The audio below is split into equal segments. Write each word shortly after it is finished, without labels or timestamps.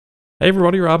Hey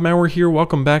everybody, Rob Maurer here.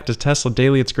 Welcome back to Tesla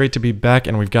Daily. It's great to be back,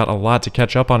 and we've got a lot to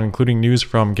catch up on, including news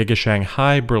from Giga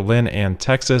Shanghai, Berlin, and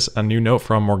Texas, a new note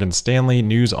from Morgan Stanley,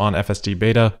 news on FSD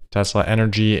Beta, Tesla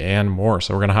Energy, and more.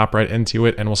 So we're going to hop right into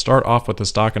it, and we'll start off with the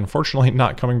stock unfortunately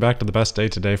not coming back to the best day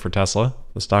today for Tesla.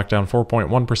 The stock down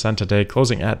 4.1% today,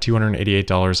 closing at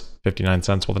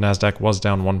 $288.59, while the Nasdaq was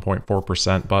down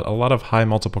 1.4%, but a lot of high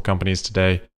multiple companies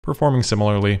today performing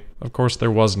similarly. Of course, there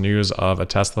was news of a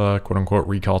Tesla quote-unquote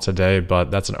recall today,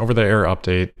 but that's an over-the-air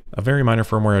update, a very minor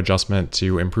firmware adjustment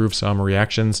to improve some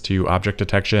reactions to object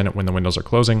detection when the windows are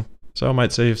closing. So it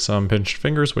might save some pinched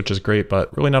fingers, which is great,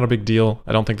 but really not a big deal.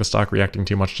 I don't think the stock reacting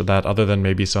too much to that, other than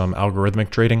maybe some algorithmic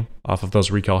trading off of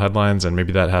those recall headlines, and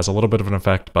maybe that has a little bit of an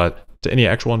effect, but to any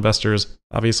actual investors,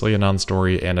 obviously a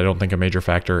non-story, and I don't think a major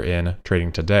factor in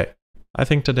trading today. I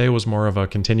think today was more of a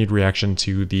continued reaction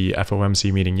to the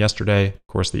FOMC meeting yesterday. Of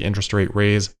course, the interest rate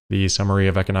raise, the summary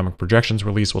of economic projections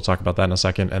release, we'll talk about that in a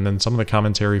second, and then some of the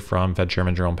commentary from Fed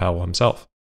Chairman Jerome Powell himself.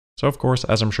 So of course,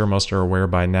 as I'm sure most are aware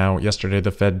by now, yesterday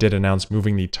the Fed did announce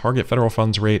moving the target federal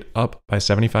funds rate up by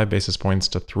 75 basis points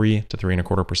to 3 to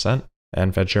 3.25%.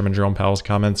 And Fed Chairman Jerome Powell's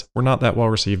comments were not that well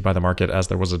received by the market, as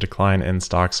there was a decline in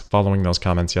stocks following those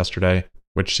comments yesterday,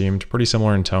 which seemed pretty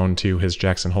similar in tone to his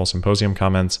Jackson Hole Symposium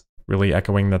comments, really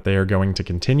echoing that they are going to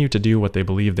continue to do what they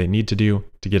believe they need to do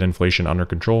to get inflation under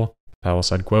control. Powell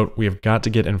said, quote, "We have got to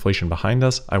get inflation behind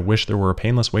us. I wish there were a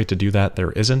painless way to do that.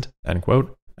 There isn't," end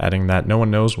quote, adding that no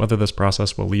one knows whether this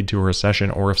process will lead to a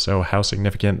recession, or if so, how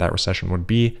significant that recession would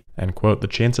be, and quote, "The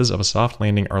chances of a soft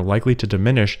landing are likely to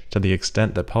diminish to the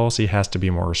extent that policy has to be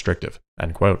more restrictive,"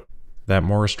 end quote. That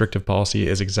more restrictive policy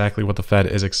is exactly what the Fed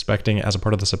is expecting. As a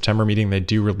part of the September meeting, they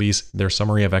do release their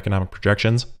summary of economic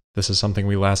projections. This is something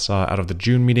we last saw out of the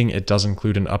June meeting. It does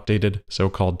include an updated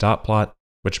so-called dot plot,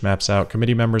 which maps out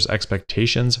committee members'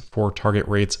 expectations for target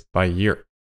rates by year.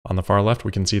 On the far left,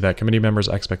 we can see that committee members'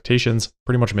 expectations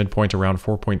pretty much midpoint around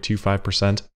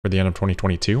 4.25% for the end of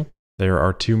 2022. There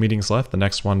are two meetings left, the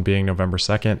next one being November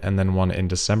 2nd and then one in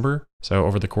December. So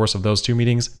over the course of those two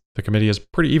meetings, the committee is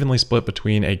pretty evenly split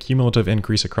between a cumulative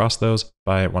increase across those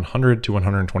by 100 to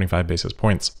 125 basis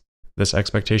points. This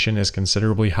expectation is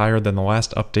considerably higher than the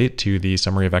last update to the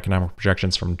summary of economic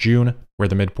projections from June, where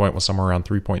the midpoint was somewhere around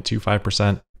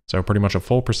 3.25%. So pretty much a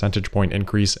full percentage point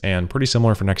increase, and pretty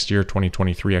similar for next year,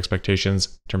 2023 expectations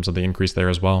in terms of the increase there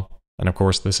as well. And of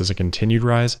course, this is a continued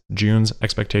rise. June's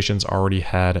expectations already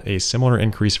had a similar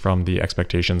increase from the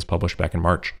expectations published back in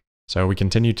March. So we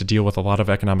continue to deal with a lot of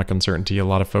economic uncertainty. A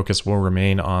lot of focus will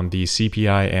remain on the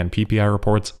CPI and PPI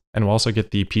reports, and we'll also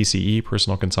get the PCE,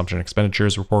 Personal Consumption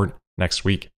Expenditures report, next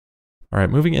week. All right,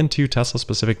 moving into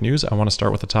Tesla-specific news, I want to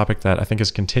start with a topic that I think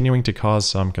is continuing to cause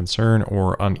some concern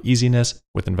or uneasiness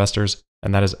with investors,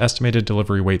 and that is estimated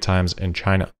delivery wait times in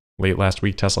China. Late last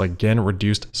week, Tesla again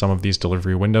reduced some of these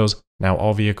delivery windows. Now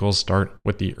all vehicles start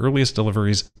with the earliest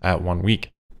deliveries at 1 week.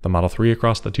 The Model 3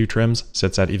 across the two trims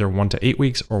sits at either 1 to 8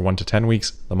 weeks or 1 to 10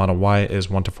 weeks. The Model Y is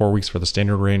 1 to 4 weeks for the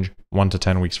standard range, 1 to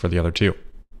 10 weeks for the other two.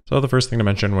 So the first thing to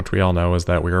mention, which we all know, is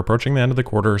that we are approaching the end of the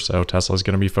quarter, so Tesla is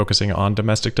going to be focusing on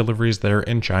domestic deliveries there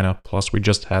in China. Plus, we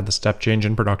just had the step change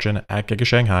in production at Giga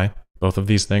Shanghai. Both of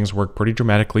these things work pretty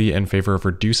dramatically in favor of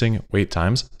reducing wait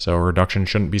times, so a reduction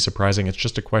shouldn't be surprising. It's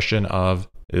just a question of,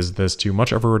 is this too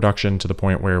much of a reduction to the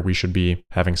point where we should be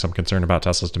having some concern about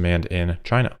Tesla's demand in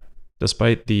China?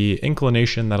 Despite the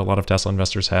inclination that a lot of Tesla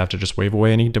investors have to just wave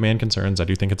away any demand concerns, I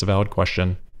do think it's a valid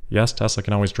question. Yes, Tesla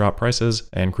can always drop prices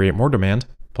and create more demand,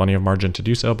 plenty of margin to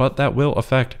do so, but that will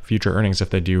affect future earnings if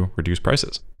they do reduce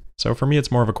prices. So for me,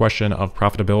 it's more of a question of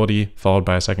profitability, followed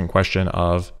by a second question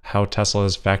of how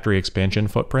Tesla's factory expansion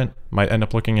footprint might end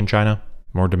up looking in China.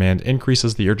 More demand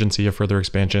increases the urgency of further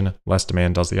expansion, less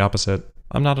demand does the opposite.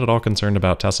 I'm not at all concerned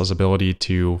about Tesla's ability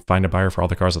to find a buyer for all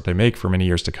the cars that they make for many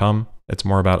years to come. It's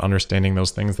more about understanding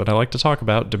those things that I like to talk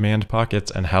about, demand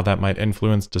pockets, and how that might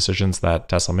influence decisions that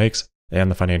Tesla makes and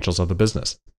the financials of the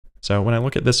business. So when I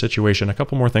look at this situation, a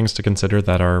couple more things to consider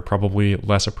that are probably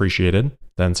less appreciated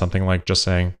than something like just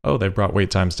saying, oh, they've brought wait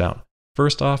times down.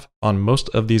 First off, on most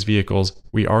of these vehicles,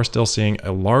 we are still seeing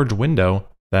a large window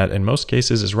that in most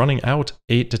cases is running out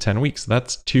 8 to 10 weeks.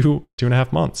 That's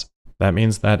 2.5 months. That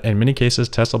means that in many cases,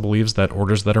 Tesla believes that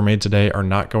orders that are made today are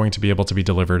not going to be able to be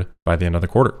delivered by the end of the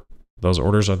quarter. Those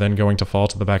orders are then going to fall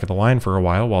to the back of the line for a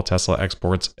while Tesla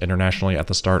exports internationally at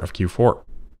the start of Q4.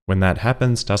 When that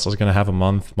happens, Tesla's going to have a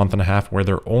month and a half where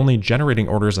they're only generating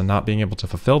orders and not being able to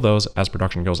fulfill those as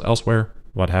production goes elsewhere.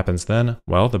 What happens then?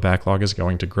 Well, the backlog is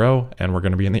going to grow, and we're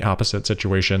going to be in the opposite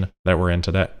situation that we're in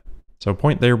today. So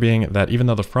point there being that even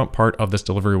though the front part of this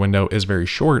delivery window is very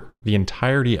short, the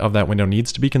entirety of that window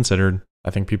needs to be considered. I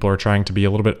think people are trying to be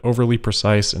a little bit overly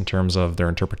precise in terms of their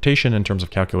interpretation, in terms of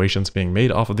calculations being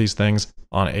made off of these things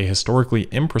on a historically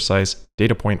imprecise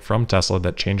data point from Tesla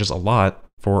that changes a lot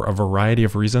for a variety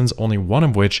of reasons, only one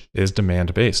of which is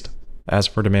demand-based. As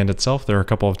for demand itself, there are a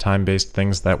couple of time-based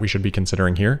things that we should be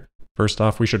considering here. First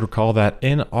off, we should recall that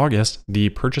in August, the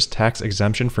purchase tax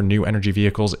exemption for new energy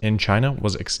vehicles in China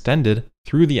was extended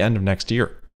through the end of next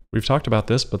year. We've talked about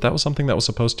this, but that was something that was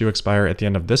supposed to expire at the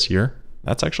end of this year.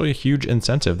 That's actually a huge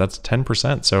incentive. That's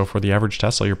 10%. So for the average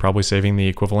Tesla, you're probably saving the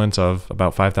equivalent of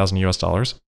about $5,000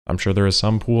 US. I'm sure there is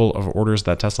some pool of orders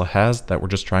that Tesla has that were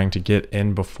just trying to get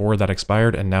in before that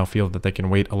expired and now feel that they can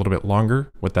wait a little bit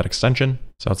longer with that extension.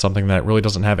 So it's something that really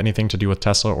doesn't have anything to do with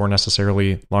Tesla or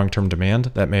necessarily long-term demand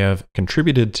that may have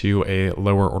contributed to a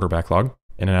lower order backlog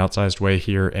in an outsized way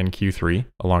here in Q3,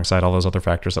 alongside all those other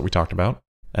factors that we talked about.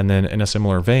 And then in a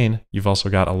similar vein, you've also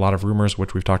got a lot of rumors,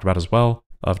 which we've talked about as well,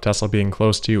 of Tesla being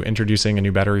close to introducing a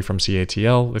new battery from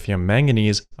CATL, lithium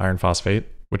manganese iron phosphate,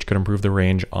 which could improve the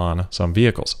range on some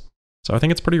vehicles. So I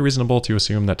think it's pretty reasonable to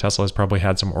assume that Tesla has probably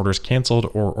had some orders canceled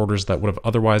or orders that would have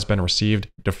otherwise been received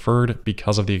deferred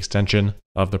because of the extension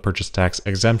of the purchase tax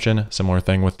exemption. Similar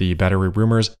thing with the battery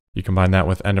rumors. You combine that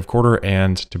with end of quarter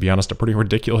and, to be honest, a pretty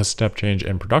ridiculous step change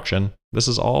in production. This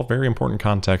is all very important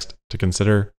context to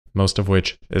consider, most of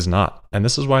which is not. And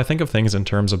this is why I think of things in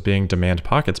terms of being demand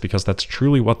pockets, because that's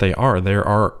truly what they are. There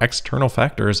are external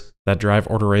factors that drive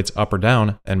order rates up or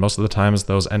down, and most of the times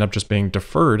those end up just being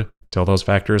deferred till those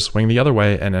factors swing the other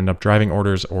way and end up driving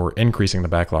orders or increasing the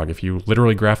backlog. If you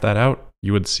literally graph that out,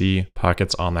 you would see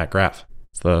pockets on that graph.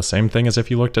 It's the same thing as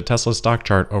if you looked at Tesla's stock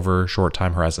chart over short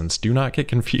time horizons. Do not get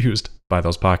confused by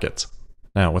those pockets.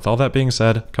 Now, with all that being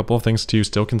said, a couple of things to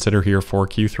still consider here for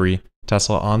Q3.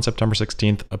 Tesla on September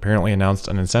 16th apparently announced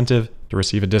an incentive to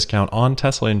receive a discount on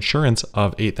Tesla insurance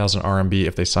of 8,000 RMB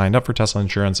if they signed up for Tesla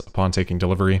insurance upon taking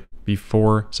delivery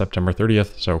before September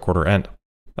 30th, so quarter end.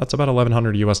 That's about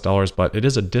 $1,100 US, but it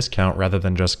is a discount rather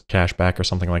than just cash back or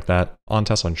something like that on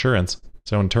Tesla insurance.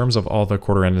 So in terms of all the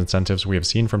quarter end incentives we have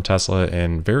seen from Tesla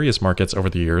in various markets over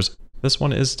the years, this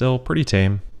one is still pretty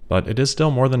tame, but it is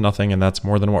still more than nothing, and that's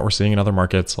more than what we're seeing in other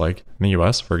markets like in the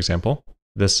US, for example.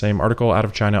 This same article out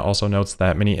of China also notes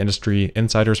that many industry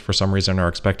insiders for some reason are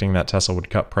expecting that Tesla would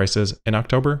cut prices in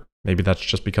October. Maybe that's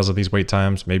just because of these wait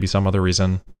times, maybe some other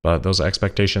reason, but those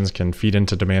expectations can feed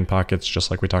into demand pockets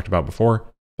just like we talked about before.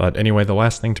 But anyway, the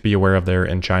last thing to be aware of there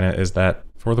in China is that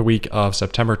for the week of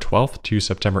September 12th to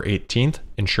September 18th,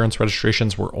 insurance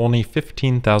registrations were only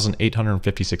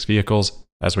 15,856 vehicles.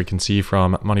 As we can see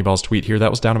from Moneyball's tweet here, that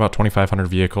was down about 2,500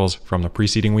 vehicles from the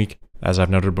preceding week. As I've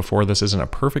noted before, this isn't a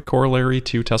perfect corollary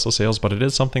to Tesla sales, but it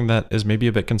is something that is maybe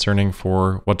a bit concerning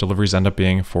for what deliveries end up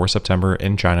being for September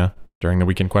in China. During the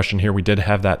week in question here, we did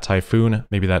have that typhoon.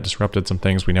 Maybe that disrupted some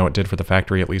things. We know it did for the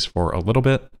factory, at least for a little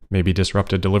bit. Maybe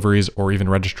disrupted deliveries or even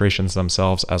registrations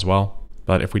themselves as well.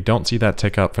 But if we don't see that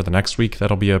tick up for the next week,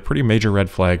 that'll be a pretty major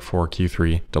red flag for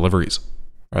Q3 deliveries.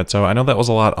 All right, so I know that was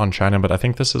a lot on China, but I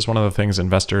think this is one of the things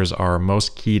investors are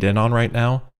most keyed in on right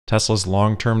now. Tesla's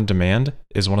long-term demand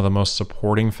is one of the most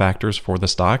supporting factors for the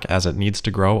stock as it needs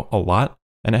to grow a lot,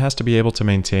 and it has to be able to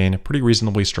maintain pretty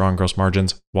reasonably strong gross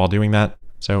margins while doing that.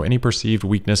 So any perceived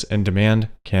weakness in demand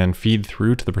can feed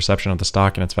through to the perception of the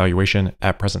stock and its valuation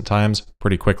at present times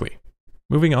pretty quickly.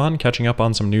 Moving on, catching up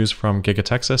on some news from Giga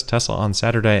Texas, Tesla on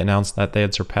Saturday announced that they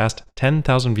had surpassed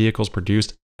 10,000 vehicles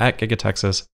produced at Giga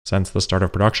Texas since the start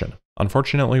of production.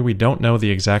 Unfortunately, we don't know the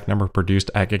exact number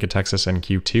produced at Giga Texas in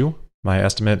Q2. My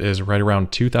estimate is right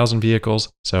around 2,000 vehicles,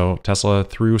 so Tesla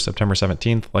through September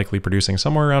 17th likely producing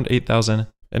somewhere around 8,000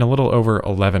 in a little over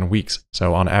 11 weeks,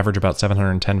 so on average about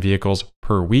 710 vehicles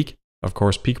per week. Of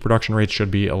course, peak production rates should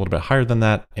be a little bit higher than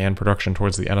that, and production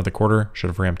towards the end of the quarter should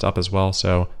have ramped up as well,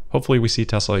 so hopefully we see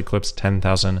Tesla eclipse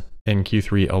 10,000 in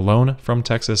Q3 alone from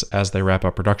Texas as they wrap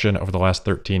up production over the last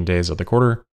 13 days of the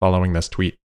quarter following this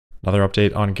tweet. Another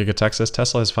update on Giga Texas,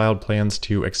 Tesla has filed plans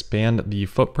to expand the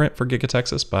footprint for Giga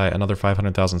Texas by another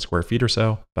 500,000 square feet or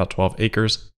so, about 12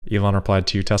 acres. Elon replied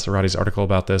to Teslarati's article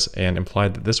about this and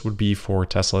implied that this would be for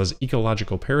Tesla's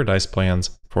ecological paradise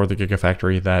plans for the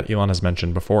Gigafactory that Elon has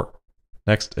mentioned before.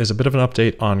 Next is a bit of an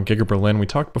update on Giga Berlin. We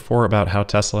talked before about how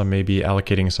Tesla may be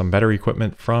allocating some battery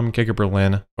equipment from Giga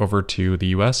Berlin over to the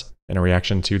US in a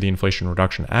reaction to the Inflation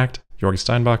Reduction Act. Jorg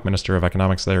Steinbach, Minister of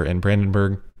Economics there in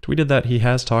Brandenburg, tweeted that he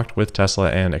has talked with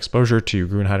Tesla and exposure to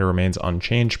Grünheide remains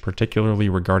unchanged, particularly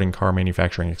regarding car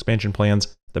manufacturing expansion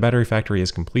plans. The battery factory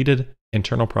is completed,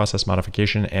 internal process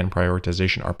modification and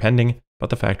prioritization are pending, but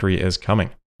the factory is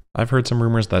coming. I've heard some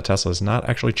rumors that Tesla is not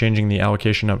actually changing the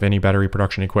allocation of any battery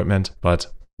production equipment, but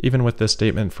even with this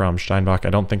statement from Steinbach, I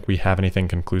don't think we have anything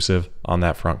conclusive on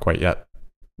that front quite yet.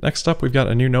 Next up, we've got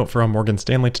a new note from Morgan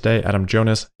Stanley today. Adam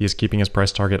Jonas, he is keeping his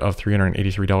price target of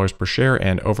 $383 per share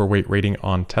and overweight rating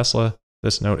on Tesla.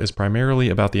 This note is primarily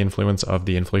about the influence of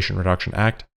the Inflation Reduction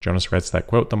Act. Jonas writes that,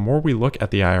 quote, "The more we look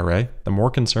at the IRA, the more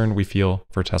concerned we feel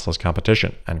for Tesla's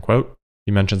competition," end quote.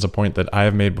 He mentions a point that I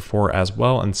have made before as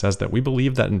well and says that we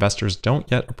believe that investors don't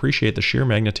yet appreciate the sheer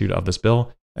magnitude of this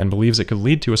bill and believes it could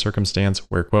lead to a circumstance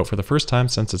where, quote, "For the first time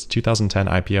since its 2010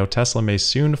 IPO, Tesla may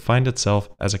soon find itself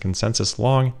as a consensus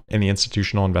long in the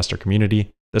institutional investor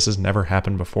community. This has never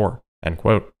happened before," end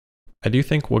quote. I do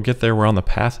think we'll get there. We're on the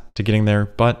path to getting there,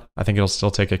 but I think it'll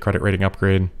still take a credit rating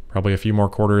upgrade, probably a few more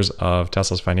quarters of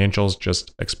Tesla's financials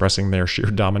just expressing their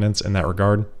sheer dominance in that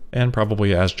regard, and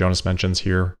probably, as Jonas mentions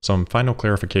here, some final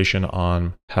clarification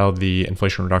on how the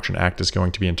Inflation Reduction Act is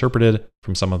going to be interpreted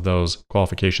from some of those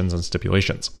qualifications and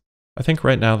stipulations. I think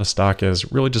right now the stock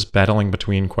is really just battling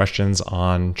between questions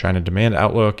on China demand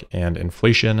outlook and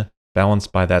inflation,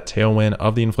 balanced by that tailwind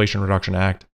of the Inflation Reduction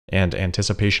Act and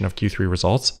anticipation of Q3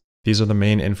 results. These are the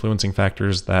main influencing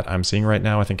factors that I'm seeing right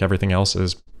now. I think everything else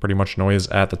is pretty much noise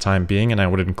at the time being, and I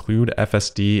would include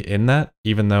FSD in that,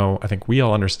 even though I think we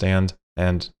all understand,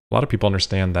 and a lot of people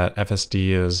understand, that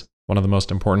FSD is one of the most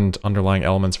important underlying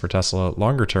elements for Tesla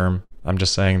longer term. I'm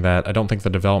just saying that I don't think the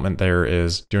development there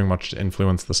is doing much to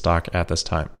influence the stock at this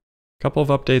time. Couple of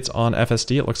updates on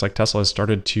FSD. It looks like Tesla has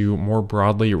started to more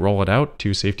broadly roll it out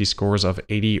to safety scores of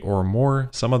 80 or more.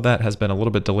 Some of that has been a little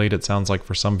bit delayed, it sounds like,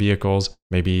 for some vehicles,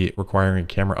 maybe requiring a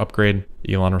camera upgrade.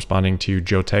 Elon responding to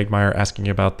Joe Tagmeyer asking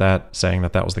about that, saying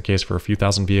that that was the case for a few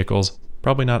thousand vehicles.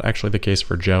 Probably not actually the case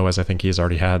for Joe, as I think he's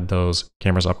already had those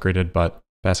cameras upgraded, but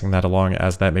passing that along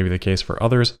as that may be the case for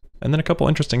others. And then a couple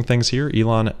interesting things here.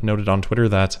 Elon noted on Twitter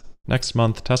that next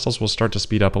month, Teslas will start to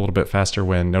speed up a little bit faster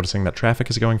when noticing that traffic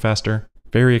is going faster.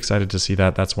 Very excited to see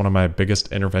that. That's one of my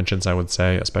biggest interventions, I would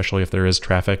say, especially if there is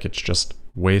traffic. It's just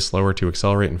way slower to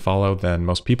accelerate and follow than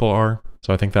most people are.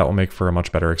 So I think that will make for a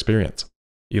much better experience.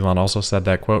 Elon also said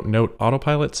that, quote, "Note,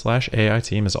 Autopilot/AI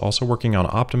team is also working on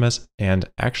Optimus and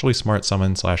actually Smart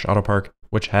Summon/Autopark,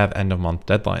 which have end-of-month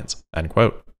deadlines," end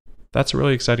quote. That's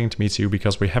really exciting to me too,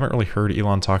 because we haven't really heard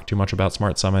Elon talk too much about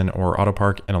Smart Summon or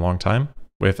Autopark in a long time.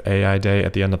 With AI Day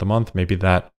at the end of the month, maybe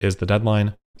that is the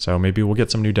deadline. So maybe we'll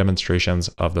get some new demonstrations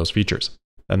of those features.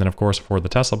 And then of course for the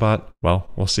Tesla bot, well,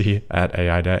 we'll see at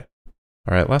AI Day.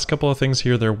 All right, last couple of things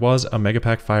here. There was a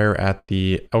megapack fire at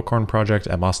the Elkhorn project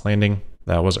at Moss Landing.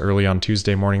 That was early on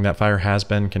Tuesday morning. That fire has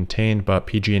been contained, but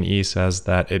pg&e says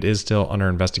that it is still under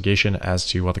investigation as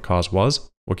to what the cause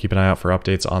was. We'll keep an eye out for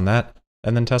updates on that.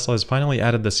 And then Tesla has finally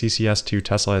added the CCS to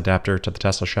Tesla adapter to the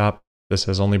Tesla shop. This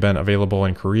has only been available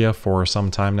in Korea for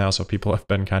some time now, so people have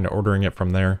been kind of ordering it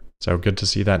from there. So good to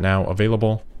see that now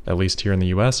available, at least here in the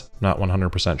US. Not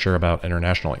 100% sure about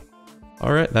internationally.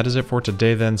 All right, that is it for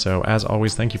today then. So as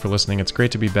always, thank you for listening. It's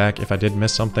great to be back. If I did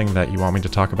miss something that you want me to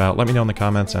talk about, let me know in the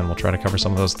comments and we'll try to cover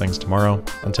some of those things tomorrow.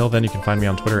 Until then, you can find me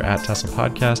on Twitter at Tesla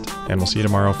Podcast, and we'll see you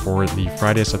tomorrow for the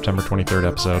Friday, September 23rd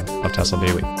episode of Tesla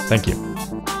Daily. Thank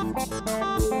you.